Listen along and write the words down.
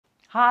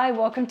Hi,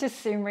 welcome to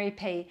Soon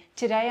Repeat.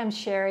 Today I'm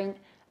sharing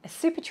a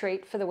super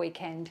treat for the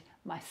weekend,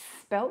 my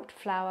Spelt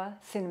Flour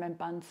Cinnamon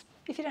Buns.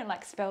 If you don't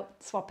like spelt,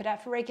 swap it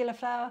out for regular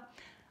flour.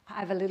 I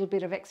have a little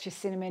bit of extra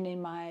cinnamon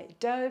in my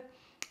dough.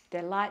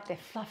 They're light, they're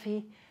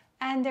fluffy,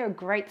 and they're a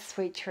great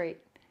sweet treat.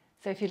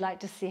 So if you'd like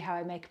to see how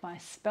I make my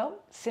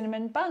Spelt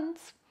Cinnamon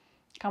Buns,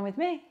 come with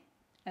me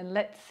and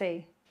let's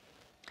see.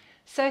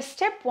 So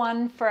step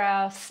one for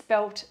our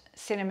Spelt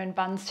Cinnamon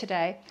Buns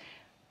today,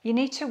 you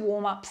need to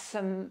warm up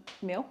some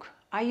milk.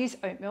 I use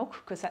oat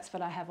milk because that's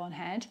what I have on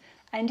hand.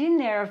 And in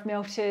there I've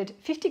melted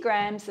 50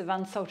 grams of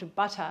unsalted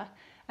butter,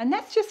 and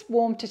that's just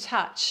warm to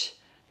touch.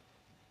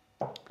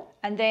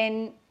 And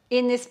then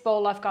in this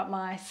bowl I've got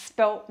my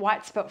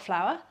white spelt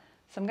flour.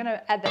 So I'm going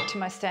to add that to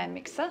my stand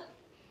mixer.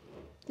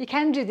 You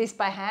can do this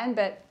by hand,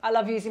 but I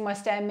love using my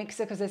stand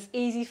mixer because it's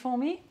easy for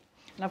me.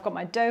 And I've got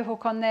my dough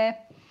hook on there.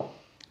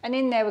 And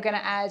in there we're going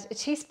to add a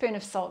teaspoon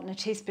of salt and a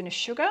teaspoon of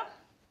sugar.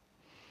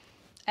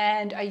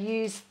 And I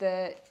use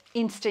the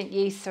instant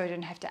yeast so I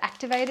don't have to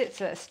activate it.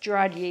 So that's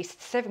dried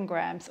yeast, 7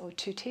 grams or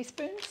 2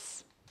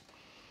 teaspoons.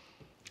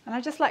 And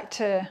I just like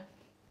to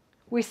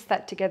whisk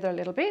that together a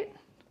little bit.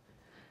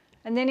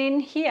 And then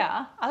in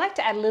here, I like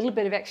to add a little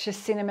bit of extra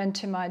cinnamon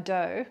to my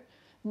dough.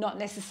 Not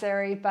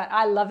necessary, but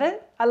I love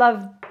it. I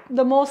love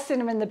the more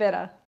cinnamon, the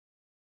better.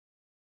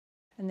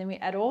 And then we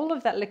add all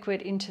of that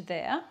liquid into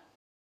there.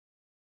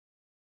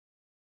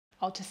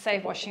 To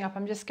save washing up,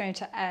 I'm just going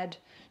to add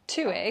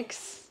 2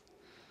 eggs.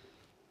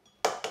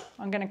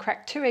 I'm going to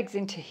crack 2 eggs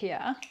into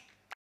here.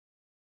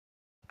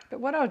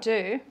 But what I'll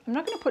do, I'm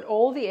not going to put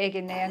all the egg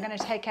in there. I'm going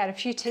to take out a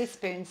few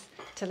teaspoons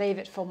to leave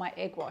it for my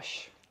egg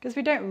wash. Because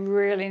we don't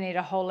really need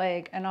a whole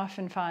egg, and I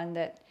often find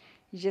that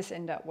you just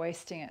end up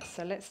wasting it.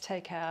 So let's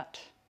take out,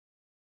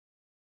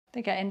 I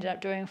think I ended up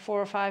doing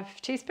 4 or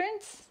 5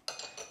 teaspoons.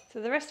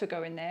 So the rest will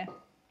go in there.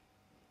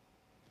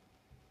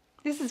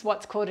 This is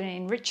what's called an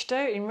enriched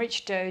dough.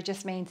 Enriched dough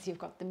just means you've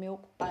got the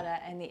milk, butter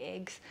and the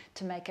eggs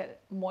to make it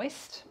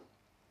moist.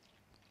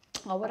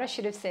 Oh, what I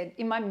should have said,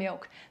 in my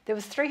milk, there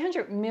was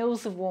 300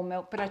 mils of warm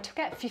milk, but I took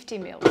out 50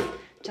 mils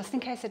just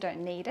in case I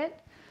don't need it.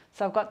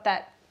 So I've got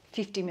that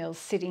 50 mils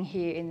sitting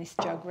here in this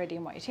jug ready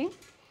and waiting.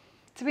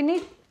 So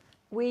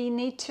we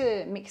need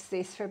to mix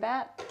this for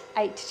about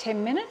 8 to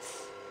 10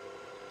 minutes.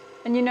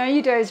 And you know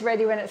your dough is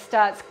ready when it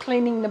starts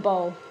cleaning the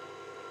bowl.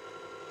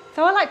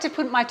 So I like to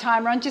put my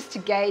timer on just to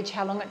gauge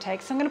how long it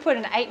takes. So I'm going to put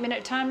an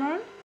 8-minute timer on.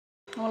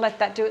 I'll let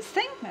that do its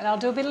thing, and I'll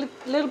do a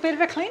little bit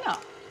of a clean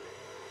up.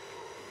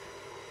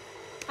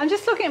 I'm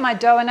just looking at my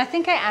dough, and I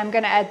think I am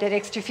going to add that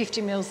extra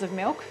 50 mils of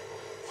milk.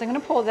 So I'm going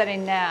to pour that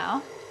in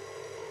now.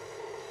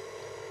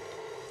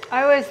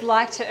 I always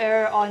like to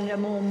err on a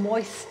more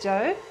moist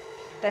dough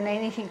than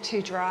anything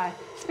too dry,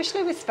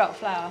 especially with spelt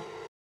flour.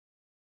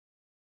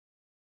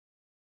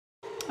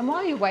 And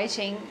while you're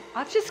waiting,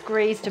 I've just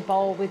greased a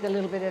bowl with a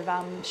little bit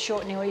of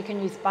shortening, or you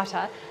can use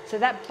butter. So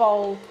that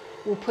bowl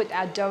will put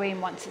our dough in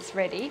once it's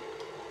ready.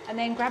 And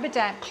then grab a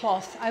damp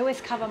cloth. I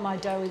always cover my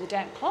dough with a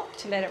damp cloth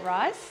to let it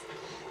rise.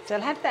 So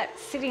I'll have that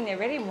sitting there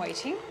ready and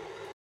waiting.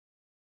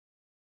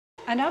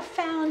 And I've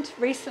found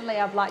recently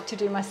I've liked to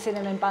do my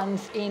cinnamon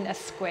buns in a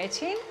square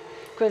tin,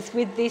 because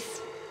with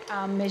this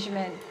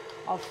measurement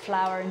of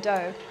flour and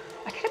dough,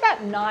 I get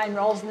about 9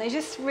 rolls, and they're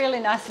just really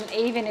nice and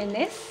even in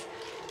this.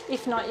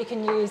 If not, you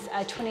can use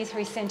a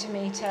 23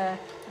 centimetre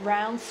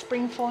round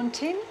springform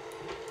tin.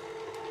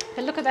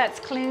 But look at that, it's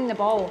cleaning the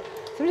bowl.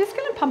 So we're just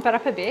going to pump it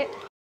up a bit.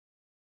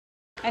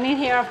 And in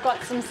here I've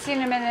got some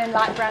cinnamon and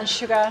light brown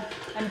sugar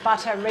and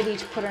butter ready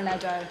to put on our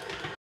dough.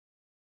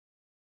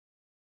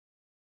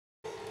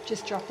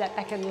 Just drop that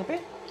back a little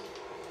bit.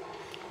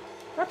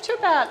 We're up to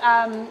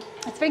about,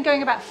 it's been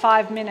going about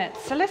 5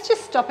 minutes. So let's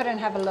just stop it and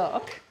have a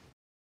look.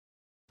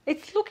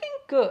 It's looking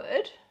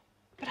good,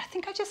 but I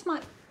think I just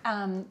might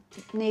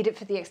need it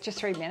for the extra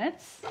 3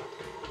 minutes.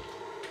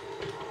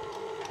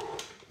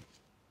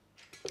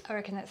 I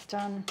reckon that's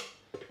done.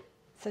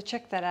 So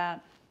check that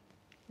out.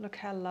 Look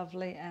how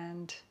lovely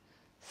and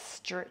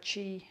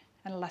stretchy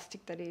and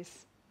elastic that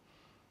is.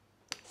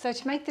 So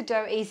to make the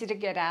dough easy to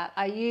get out,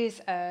 I use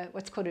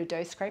what's called a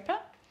dough scraper,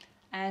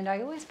 and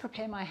I always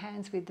prepare my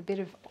hands with a bit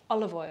of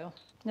olive oil.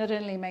 Not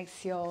only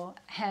makes your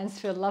hands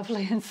feel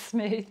lovely and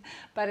smooth,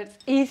 but it's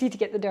easy to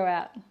get the dough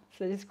out.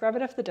 So just grab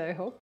it off the dough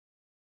hook.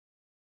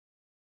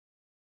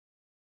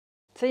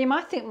 So you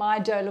might think my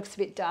dough looks a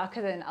bit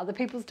darker than other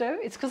people's dough.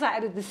 It's because I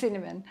added the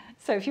cinnamon.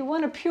 So if you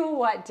want a pure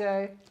white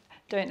dough,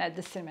 don't add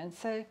the cinnamon.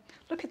 So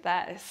look at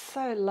that, it's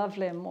so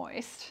lovely and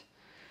moist.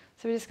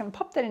 So we're just going to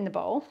pop that in the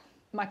bowl.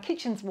 My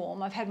kitchen's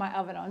warm, I've had my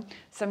oven on,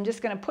 so I'm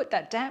just going to put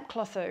that damp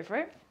cloth over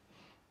it.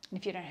 And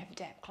if you don't have a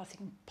damp cloth, you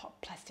can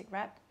pop plastic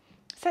wrap.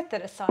 Set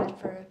that aside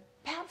for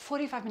about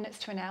 45 minutes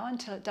to an hour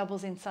until it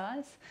doubles in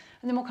size.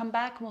 And then we'll come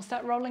back and we'll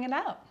start rolling it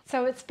out.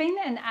 So it's been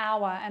an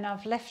hour and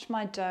I've left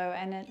my dough,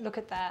 and look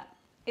at that.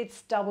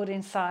 It's doubled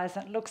in size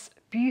and it looks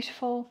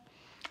beautiful.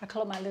 I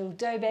call it my little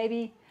dough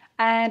baby.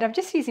 And I'm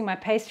just using my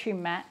pastry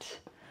mat,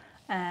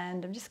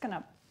 and I'm just going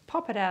to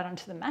pop it out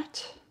onto the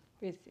mat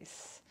with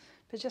this,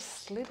 but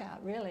just slid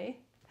out really.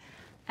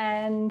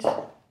 And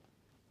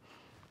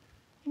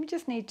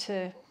just need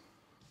to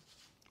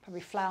probably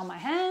flour my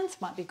hands,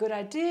 might be a good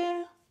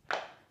idea. Add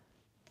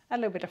a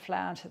little bit of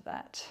flour to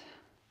that,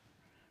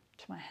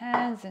 to my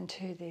hands and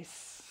to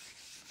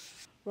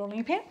this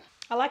rolling pin.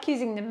 I like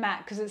using the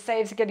mat because it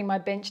saves getting my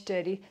bench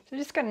dirty. So I'm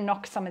just going to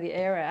knock some of the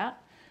air out.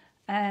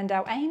 And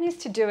our aim is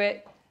to do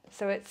it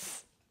so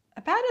it's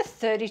about a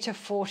 30 to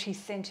 40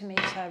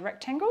 centimetre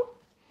rectangle,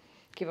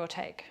 give or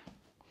take.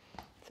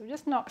 So we'll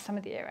just knock some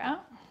of the air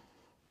out.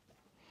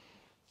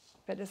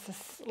 But it's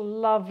this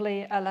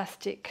lovely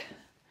elastic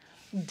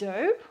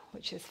dough,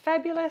 which is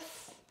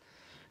fabulous.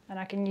 And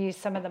I can use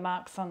some of the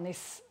marks on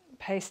this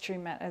pastry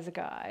mat as a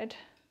guide.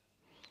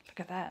 Look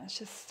at that, it's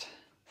just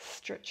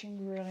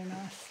stretching really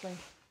nicely.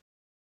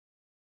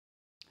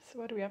 So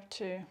what are we up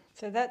to?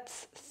 So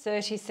that's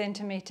 30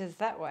 centimetres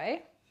that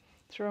way.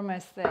 So we're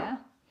almost there.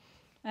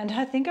 And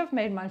I think I've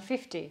made mine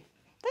 50.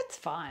 That's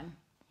fine.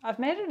 I've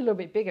made it a little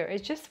bit bigger.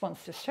 It just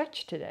wants to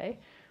stretch today,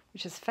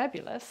 which is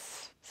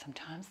fabulous.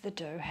 Sometimes the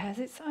dough has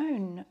its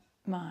own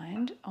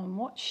mind on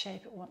what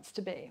shape it wants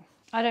to be.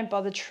 I don't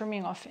bother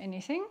trimming off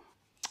anything.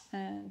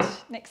 And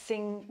next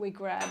thing we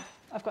grab,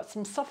 I've got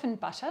some softened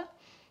butter.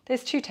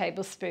 There's 2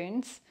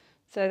 tablespoons.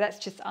 So that's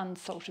just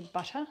unsalted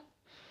butter.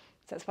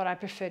 So that's what I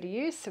prefer to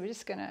use. So we're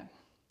just going to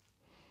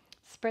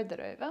spread that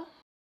over.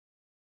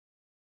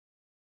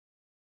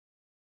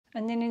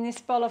 And then in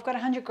this bowl, I've got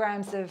 100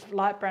 grams of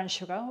light brown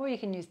sugar, or you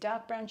can use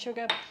dark brown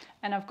sugar.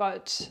 And I've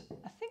got,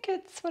 I think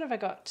it's, what have I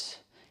got?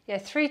 Yeah,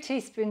 3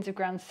 teaspoons of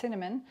ground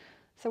cinnamon.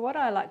 So what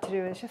I like to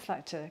do is just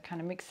like to kind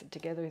of mix it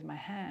together with my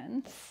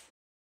hands.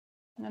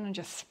 And then I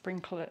just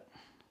sprinkle it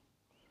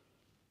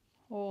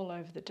all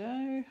over the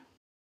dough.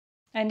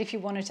 And if you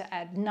wanted to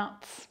add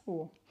nuts,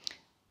 or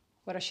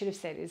what I should have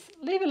said is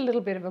leave a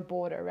little bit of a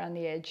border around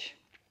the edge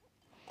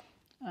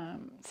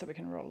so we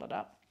can roll it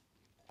up.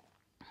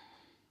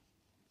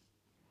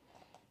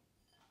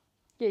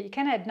 Yeah, you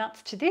can add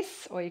nuts to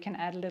this, or you can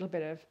add a little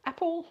bit of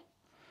apple,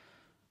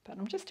 but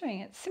I'm just doing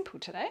it simple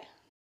today.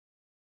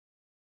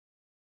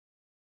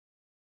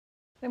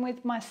 Then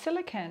with my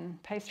silicone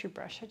pastry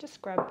brush, I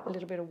just grab a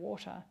little bit of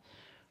water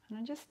and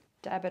I just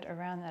dab it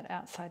around that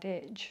outside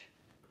edge.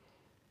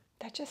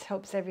 That just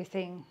helps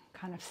everything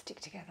kind of stick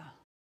together.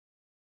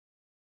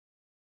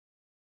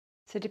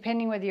 So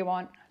depending whether you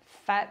want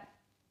fat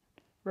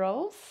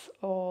rolls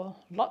or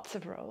lots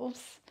of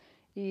rolls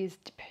is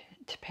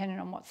dependent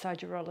on what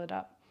side you roll it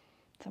up.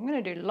 So I'm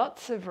going to do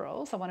lots of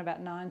rolls. I want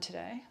about 9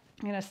 today.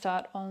 I'm going to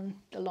start on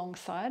the long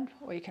side,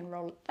 or you can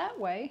roll it that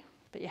way,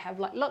 but you have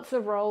like lots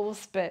of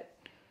rolls, but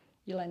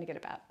you'll only get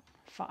about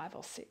 5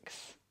 or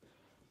 6.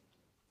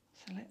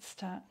 So let's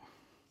start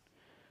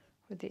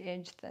with the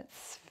edge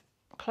that's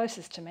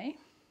closest to me.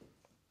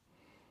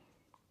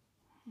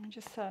 And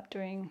just start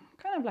doing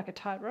kind of like a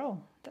tight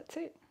roll. That's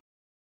it.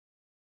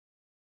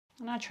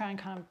 And I try and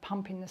kind of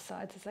pump in the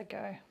sides as I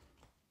go.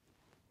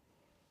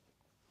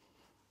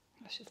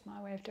 That's just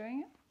my way of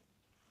doing it.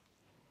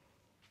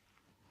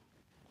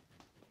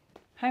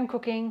 Home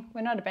cooking,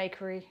 we're not a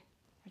bakery,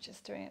 we're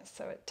just doing it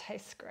so it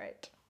tastes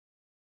great.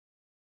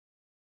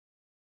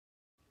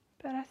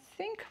 But I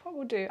think what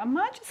we'll do, I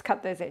might just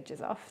cut those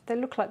edges off. They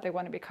look like they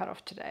want to be cut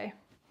off today,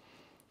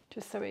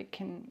 just so we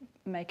can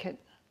make it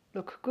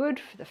look good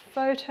for the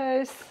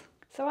photos.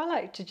 So I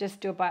like to just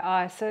do it by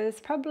eye, so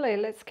it's probably,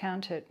 let's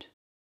count it.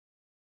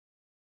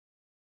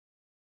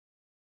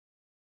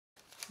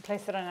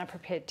 Place it on our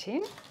prepared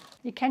tin.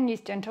 You can use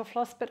dental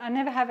floss, but I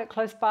never have it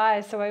close by,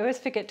 so I always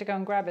forget to go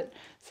and grab it.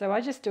 So I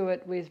just do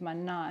it with my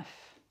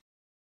knife.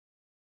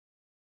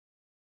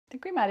 I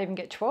think we might even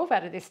get 12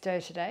 out of this dough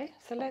today.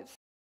 So let's...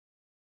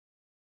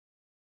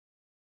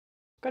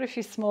 Got a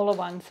few smaller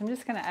ones. I'm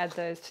just going to add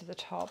those to the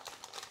top.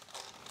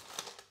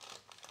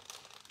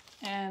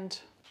 And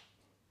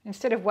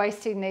instead of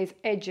wasting these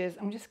edges,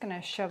 I'm just going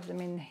to shove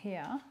them in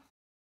here.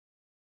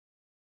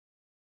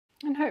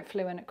 And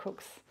hopefully when it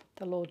cooks,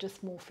 they'll all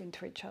just morph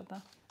into each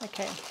other.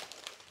 Okay,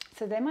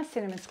 so they're my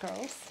cinnamon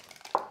scrolls.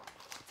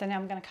 So now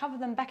I'm going to cover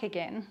them back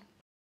again.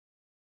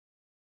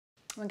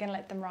 We're going to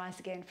let them rise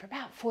again for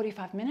about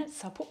 45 minutes.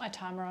 So I'll put my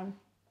timer on.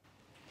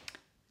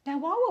 Now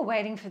while we're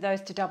waiting for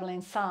those to double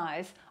in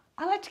size,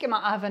 I like to get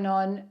my oven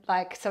on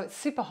so it's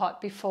super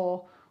hot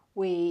before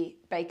we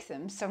bake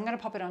them. So I'm going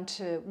to pop it on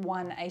to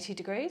 180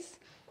 degrees.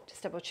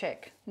 Just double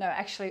check. No,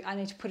 actually I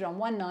need to put it on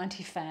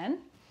 190 fan.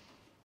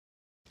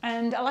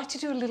 And I like to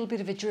do a little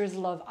bit of a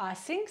drizzle of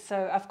icing.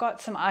 So I've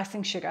got some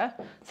icing sugar.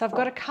 So I've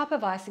got a cup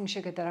of icing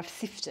sugar that I've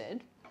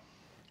sifted.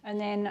 And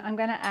then I'm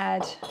going to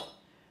add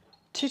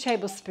 2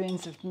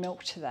 tablespoons of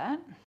milk to that.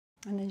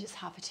 And then just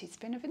half a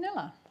teaspoon of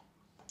vanilla.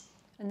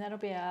 And that'll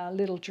be our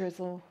little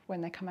drizzle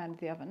when they come out of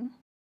the oven.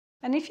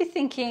 And if you're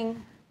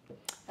thinking,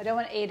 I don't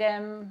want to eat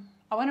them,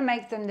 I want to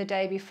make them the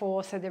day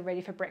before so they're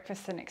ready for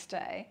breakfast the next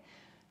day.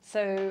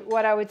 So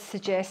what I would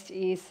suggest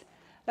is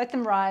let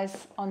them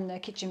rise on the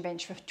kitchen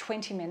bench for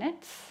 20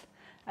 minutes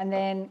and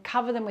then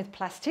cover them with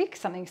plastic,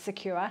 something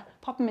secure,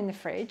 pop them in the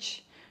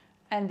fridge.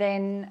 And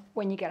then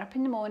when you get up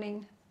in the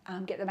morning,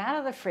 get them out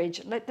of the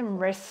fridge, let them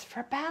rest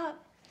for about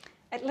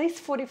at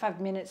least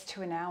 45 minutes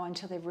to an hour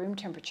until they're room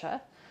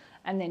temperature.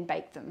 and then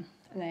bake them.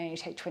 And they only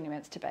take 20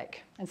 minutes to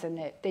bake. And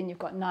so then you've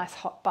got nice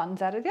hot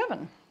buns out of the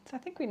oven. So I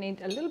think we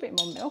need a little bit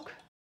more milk.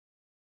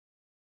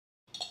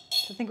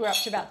 So I think we're up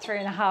to about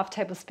 3.5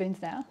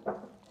 tablespoons now.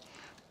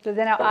 So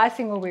then our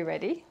icing will be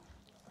ready.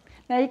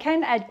 Now you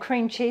can add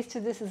cream cheese to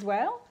this as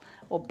well,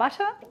 or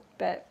butter,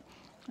 but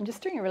I'm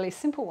just doing a really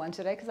simple one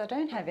today because I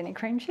don't have any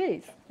cream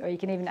cheese. Or you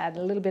can even add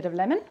a little bit of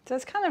lemon. So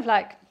it's kind of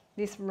like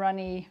this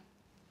runny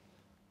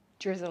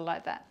drizzle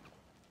like that.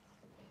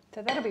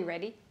 So that'll be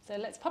ready. So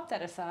let's pop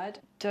that aside.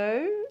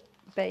 Dough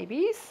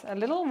babies,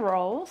 little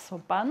rolls or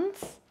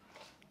buns.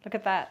 Look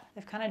at that,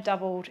 they've kind of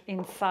doubled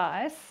in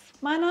size.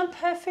 Mine aren't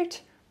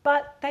perfect,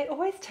 but they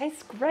always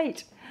taste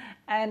great.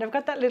 And I've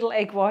got that little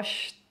egg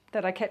wash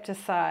that I kept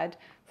aside.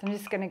 So I'm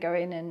just going to go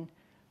in and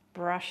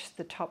brush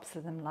the tops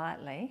of them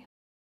lightly.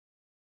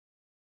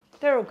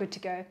 They're all good to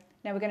go.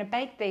 Now we're going to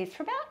bake these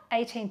for about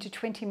 18 to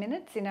 20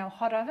 minutes in our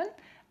hot oven,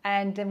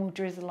 and then we'll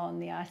drizzle on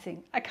the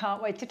icing. I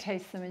can't wait to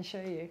taste them and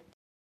show you.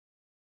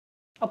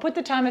 I'll put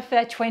the timer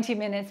for 20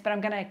 minutes, but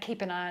I'm going to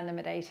keep an eye on them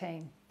at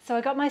 18. So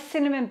I got my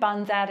cinnamon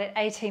buns out at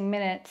 18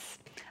 minutes,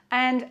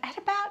 and at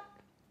about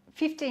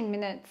 15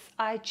 minutes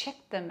I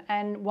checked them,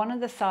 and one of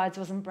the sides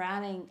wasn't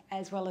browning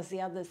as well as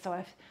the others, so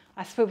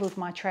I swiveled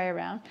my tray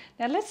around.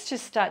 Now let's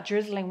just start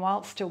drizzling while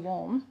it's still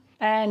warm.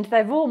 And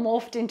they've all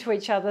morphed into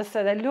each other,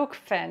 so they look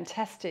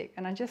fantastic.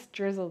 And I just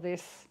drizzle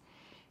this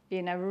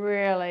in a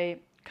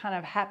really kind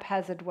of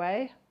haphazard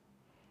way.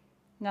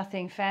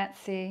 Nothing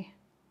fancy.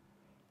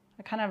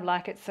 I kind of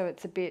like it so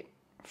it's a bit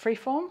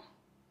freeform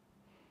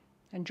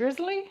and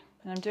drizzly.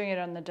 And I'm doing it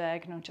on the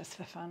diagonal just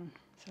for fun.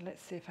 So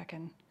let's see if I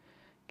can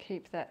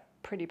keep that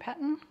pretty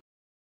pattern.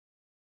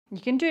 You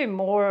can do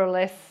more or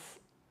less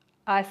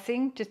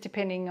icing, just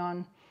depending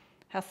on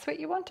how sweet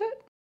you want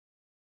it.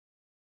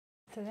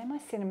 So they're my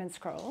cinnamon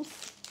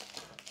scrolls.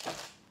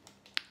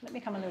 Let me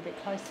come a little bit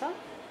closer.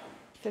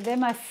 So they're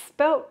my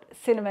spelt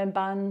cinnamon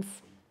buns.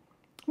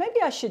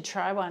 Maybe I should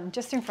try one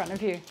just in front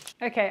of you.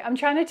 Okay, I'm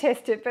trying to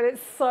test it, but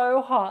it's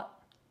so hot.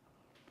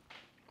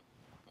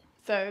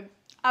 So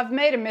I've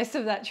made a mess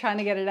of that trying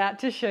to get it out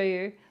to show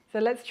you. So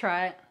let's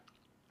try it.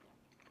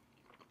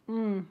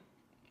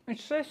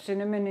 It's so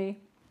cinnamony,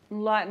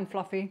 light and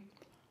fluffy.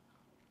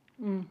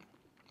 It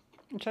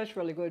tastes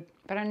really good,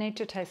 but I need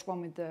to taste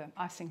one with the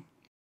icing.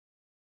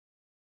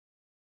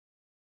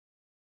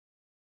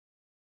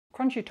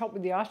 Crunchy top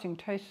with the icing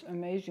tastes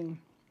amazing.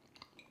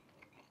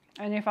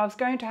 And if I was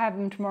going to have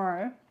them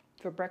tomorrow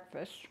for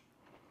breakfast,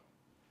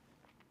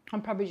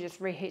 I'd probably just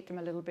reheat them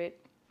a little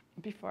bit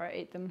before I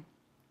eat them.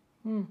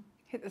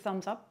 Hit the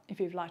thumbs up if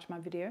you've liked my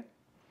video.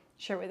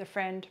 Share it with a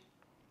friend.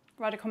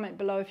 Write a comment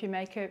below if you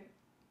make it.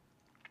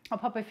 I'll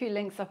pop a few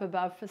links up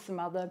above for some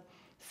other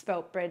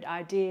spelt bread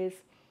ideas.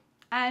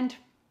 And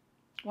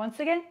once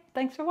again,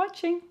 thanks for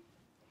watching.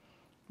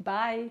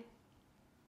 Bye.